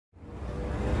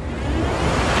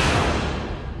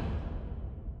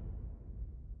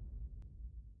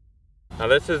Now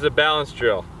this is a balance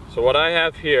drill. So what I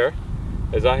have here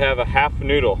is I have a half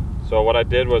noodle. So what I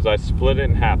did was I split it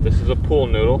in half. This is a pool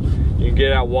noodle. You can get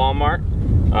it at Walmart,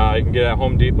 you can get it at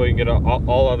Home Depot, you can get it at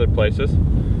all other places.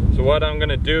 So what I'm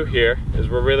gonna do here is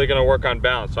we're really gonna work on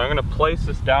balance. So I'm gonna place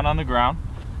this down on the ground.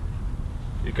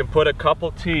 You can put a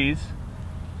couple tees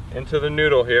into the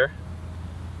noodle here.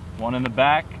 One in the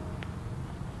back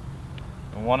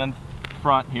and one in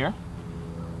front here.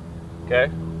 Okay?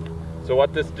 So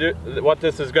what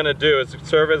this is gonna do is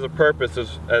serve as a purpose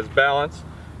as balance.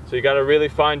 So you gotta really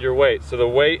find your weight. So the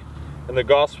weight in the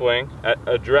golf swing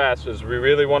address is we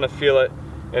really wanna feel it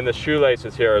in the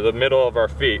shoelaces here, or the middle of our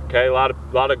feet. Okay, a lot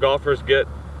of golfers get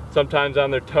sometimes on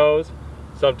their toes,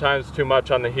 sometimes too much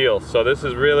on the heels. So this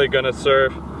is really gonna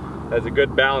serve as a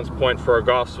good balance point for a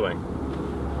golf swing.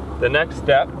 The next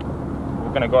step,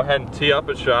 we're gonna go ahead and tee up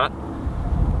a shot.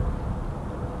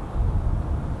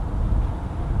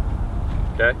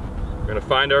 Okay, we're gonna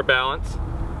find our balance.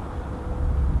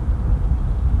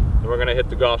 And we're gonna hit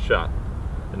the golf shot.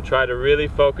 And try to really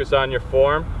focus on your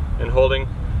form and holding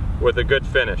with a good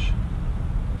finish.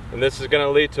 And this is gonna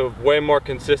lead to way more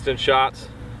consistent shots.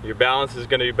 Your balance is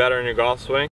gonna be better in your golf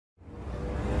swing.